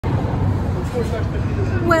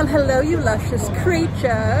Well, hello, you luscious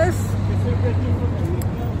creatures.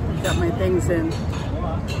 Got my things in.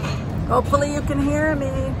 Hopefully you can hear me.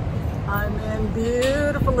 I'm in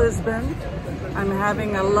beautiful Lisbon. I'm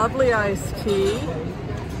having a lovely iced tea.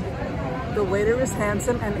 The waiter is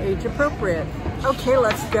handsome and age appropriate. Okay,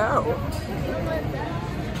 let's go.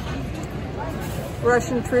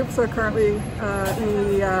 Russian troops are currently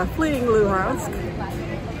fleeing Luhansk.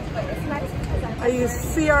 I use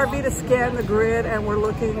CRV to scan the grid, and we're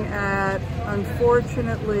looking at,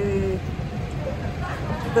 unfortunately,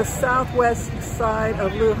 the southwest side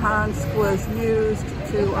of Luhansk was used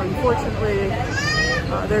to, unfortunately,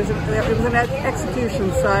 it was an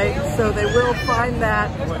execution site, so they will find that.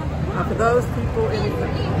 For those people,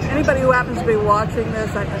 anybody who happens to be watching this,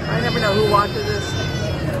 I never know who watches this,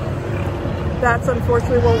 that's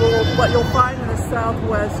unfortunately what you'll find in the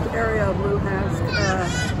southwest area of Luhansk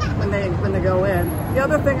when they go in. The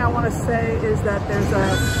other thing I want to say is that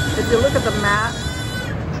if you look at the map,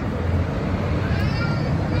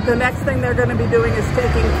 the next thing they're going to be doing is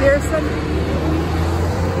taking Pearson.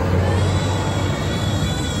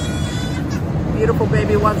 Beautiful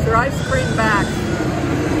baby wants her ice cream back.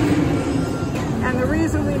 And the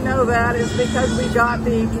reason we know that is because we got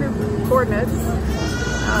the troop coordinates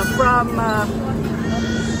from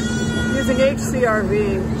using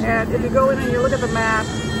HCRV. And if you go in and you look at the map,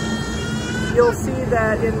 you'll see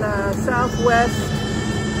that in the southwest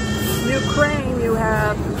Ukraine you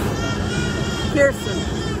have Kherson.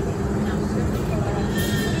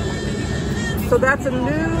 So that's a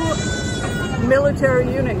new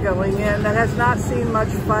military unit going in that has not seen much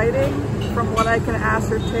fighting from what I can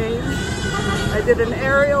ascertain. I did an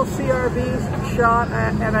aerial CRV shot,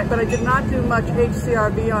 but I did not do much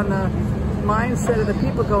HCRV on the mindset of the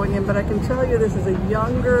people going in, but I can tell you this is a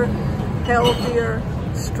younger, healthier,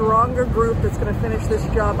 stronger group that's going to finish this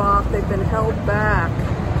job off. They've been held back,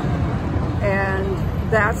 and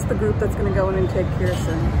that's the group that's going to go in and take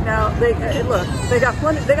Pearson. Now, look, they got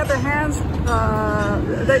their hands,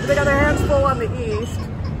 they got their hands full on the east.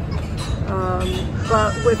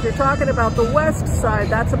 But if you're talking about the west side,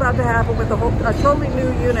 that's about to happen with a totally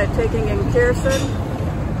new unit taking in Kherson,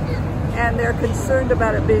 and they're concerned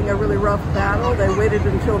about it being a really rough battle. They waited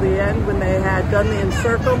until the end when they had done the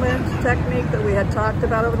encirclement technique that we had talked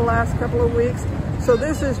about over the last couple of weeks. So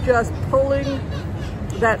this is just pulling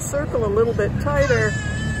that circle a little bit tighter.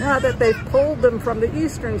 Now that they've pulled them from the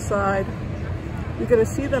eastern side, you're going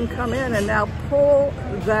to see them come in and now pull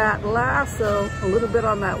that lasso a little bit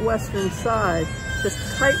on that western side, just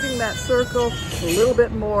tightening that circle a little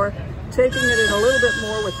bit more, taking it in a little bit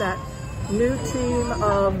more with that new team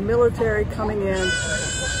of military coming in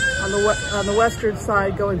on the western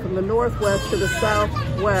side, going from the northwest to the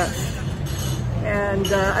southwest. And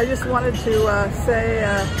I just wanted to say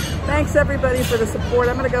thanks everybody for the support.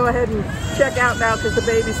 I'm going to go ahead and check out now because the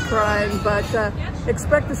baby's crying, but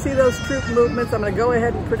expect to see those troop movements. I'm going to go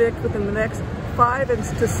ahead and predict within the next 5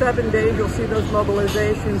 to 7 days you'll see those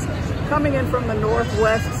mobilizations coming in from the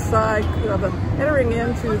northwest side, entering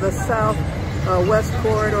into the southwest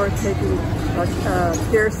corridor, taking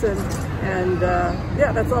Pearson. And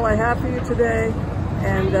yeah, that's all I have for you today.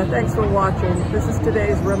 And thanks for watching. This is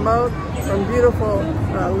today's remote from beautiful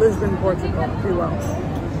Lisbon, Portugal. Be well.